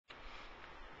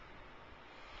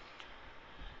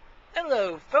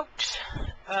Hello, folks.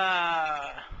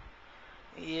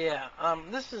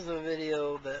 This is a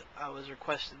video that I was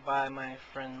requested by my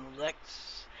friend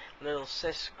Lex, little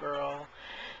sis girl,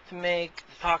 to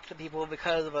talk to people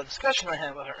because of a discussion I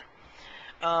had with her.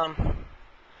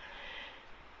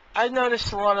 I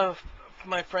noticed a lot of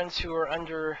my friends who are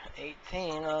under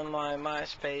 18 on my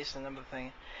MySpace and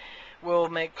everything will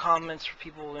make comments for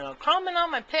people, comment on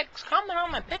my pics, comment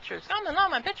on my pictures, comment on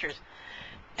my pictures.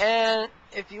 And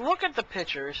if you look at the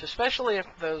pictures, especially if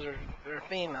they're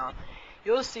female,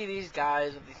 you'll see these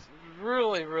guys with these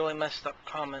really, really messed up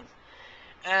comments.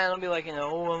 And it'll be like,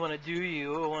 oh, I want to do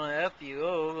you, oh, I want to F you,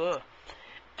 oh, ugh.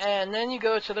 And then you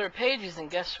go to their pages,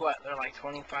 and guess what? They're like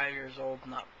 25 years old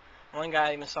and up. One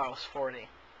guy I even saw was 40.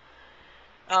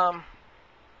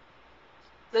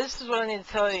 This is what I need to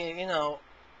tell you,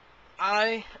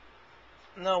 I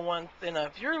know one,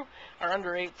 if you are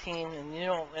under 18 and you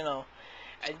don't,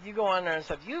 and you go on there and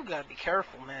stuff, you gotta be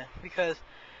careful, man, because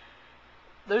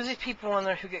there's these people on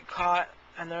there who get caught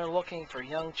and they're looking for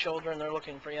young children, they're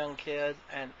looking for young kids,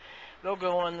 and they'll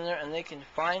go on there and they can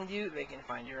find you, they can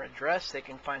find your address, they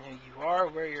can find who you are,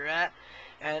 where you're at,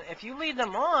 and if you lead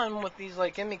them on with these,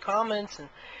 like, give me comments, and,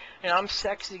 I'm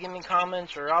sexy, give me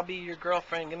comments, or I'll be your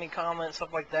girlfriend, give me comments,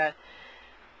 stuff like that,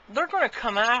 they're going to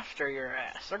come after your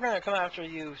ass. They're going to come after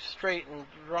you straight and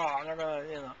raw. They're going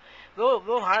to,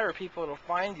 they'll hire people to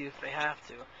find you if they have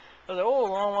to. They're like, oh,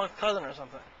 long-lost cousin or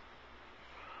something.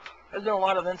 There's been a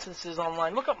lot of instances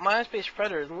online. Look up MySpace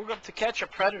predators. Look up To Catch a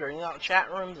Predator.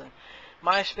 Chat rooms and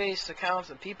MySpace accounts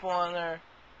and people on there.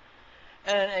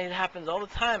 And it happens all the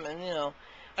time. And,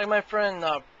 like my friend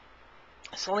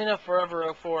Selena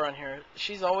Forever 04 on here,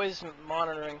 she's always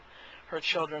monitoring her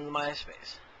children's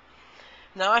MySpace.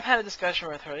 Now, I've had a discussion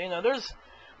with her.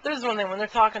 There's one thing, when they're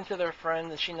talking to their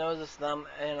friend and she knows it's them,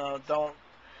 don't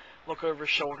look over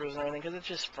shoulders and everything, because it's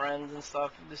just friends and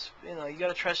stuff. You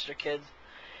gotta trust your kids.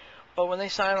 But when they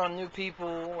sign on new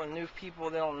people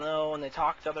they don't know, and they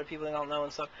talk to other people they don't know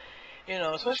and stuff,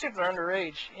 especially if they're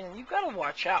underage, you've gotta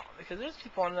watch out, because there's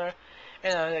people on there,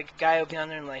 like a guy will be on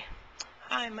there and like,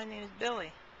 hi, my name is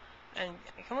Billy, and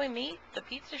can we meet at the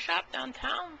pizza shop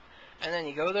downtown? And then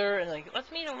you go there and like,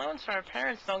 let's meet alone so our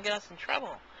parents don't get us in trouble.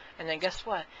 And then guess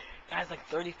what? Guy's like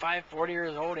 35, 40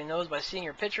 years old. He knows by seeing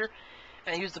your picture.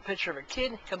 And he used the picture of a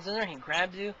kid. He comes in there, he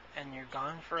grabs you, and you're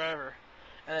gone forever.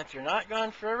 And if you're not gone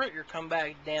forever, you're come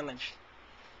back damaged.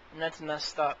 And that's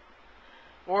messed up.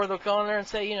 Or they'll go in there and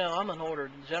say, I'm an older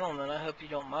gentleman. I hope you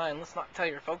don't mind. Let's not tell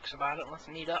your folks about it. Let's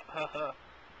meet up.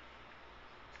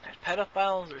 There's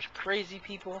pedophiles. There's crazy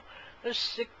people. There's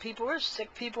sick people. There's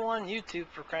sick people on YouTube,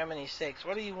 for criminy sakes.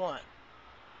 What do you want?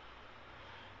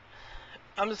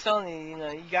 I'm just telling you,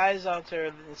 you guys out there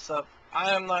and stuff,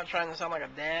 I am not trying to sound like a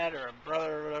dad or a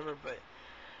brother or whatever, but,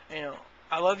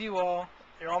 I love you all.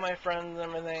 You're all my friends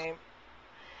and everything.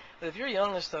 But if you're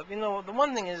young and stuff, the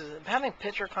one thing is having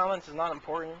picture comments is not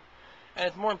important. And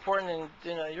it's more important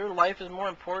than, your life is more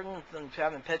important than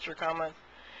having picture comments.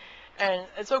 And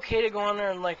it's okay to go on there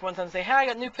and, like, one time say, hey, I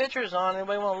got new pictures on.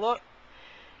 Anybody want to look?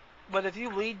 But if you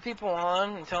lead people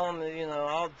on and tell them that,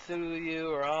 I'll do you,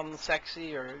 or I'm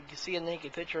sexy, or you see a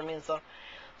naked picture of me and stuff,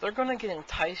 they're going to get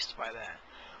enticed by that.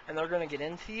 And they're going to get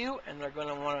into you, and they're going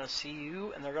to want to see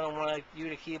you, and they're going to want you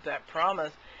to keep that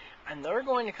promise. And they're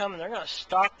going to come, and they're going to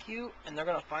stalk you, and they're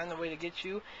going to find a way to get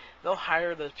you. They'll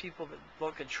hire those people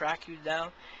that can track you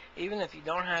down. Even if you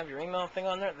don't have your email thing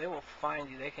on there, they will find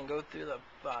you. They can go through the,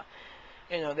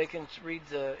 they can read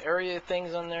the area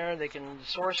things on there. They can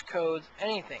source codes,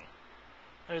 anything.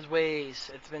 There's ways.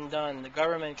 It's been done. The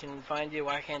government can find you.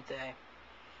 Why can't they?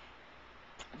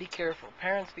 Be careful.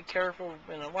 Parents, be careful.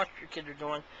 Watch what your kids are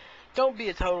doing. Don't be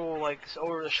a total, like,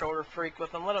 over-the-shoulder freak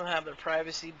with them. Let them have their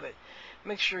privacy, but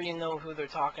make sure you know who they're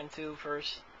talking to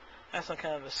first. That's not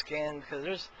kind of a scam, because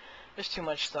there's too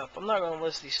much stuff. I'm not going to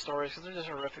list these stories because they're just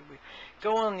horrific.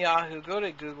 Go on Yahoo. Go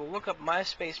to Google. Look up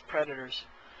MySpace predators.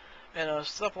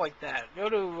 Stuff like that. Go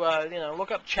to,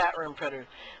 look up chat room predators.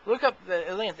 Look up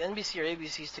I think it's NBC or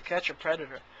ABC's To Catch a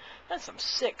Predator. That's some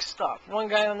sick stuff. One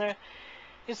guy on there,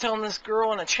 he's telling this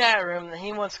girl in a chat room that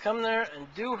he wants to come there and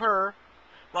do her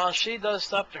while she does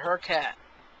stuff to her cat.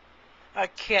 A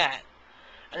cat.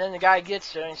 And then the guy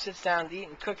gets there and he sits down to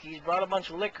eating cookies, brought a bunch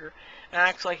of liquor, and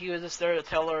acts like he was just there to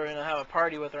tell her and have a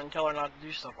party with her and tell her not to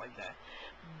do stuff like that.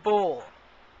 Bull.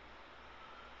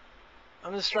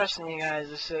 I'm just stressing you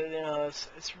guys. It's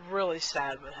really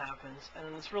sad what happens,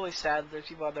 and it's really sad that there's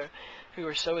people out there who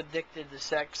are so addicted to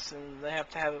sex and they have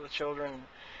to have it with children.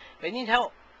 They need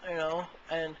help,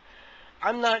 and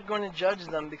I'm not going to judge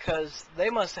them because they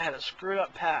must have had a screwed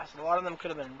up past. A lot of them could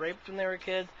have been raped when they were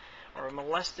kids, or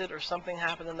molested, or something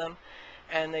happened to them,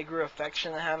 and they grew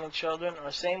affection to having children.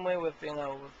 Or same way with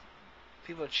with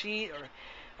people cheat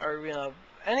or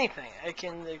anything. It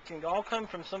can all come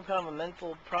from some kind of a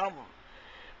mental problem.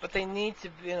 But they need to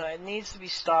it needs to be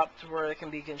stopped to where it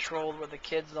can be controlled, where the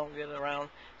kids don't get around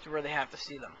to where they have to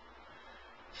see them.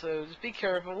 So just be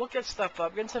careful. Look at stuff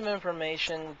up. Get some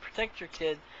information. Protect your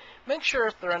kid. Make sure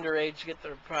if they're underage, get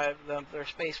their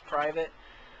space private.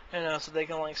 So they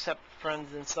can only accept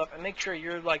friends and stuff. And make sure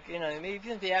you're maybe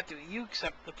even if you have to, you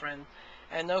accept the friend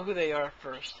and know who they are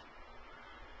first.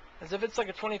 As if it's like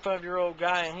a 25-year-old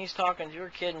guy and he's talking to your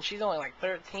kid and she's only like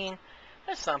 13.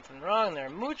 There's something wrong there.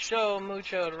 Mucho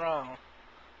wrong.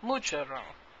 Mucho wrong.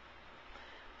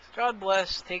 God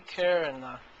bless. Take care and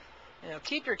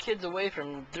keep your kids away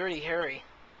from Dirty Harry.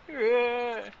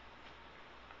 Yeah.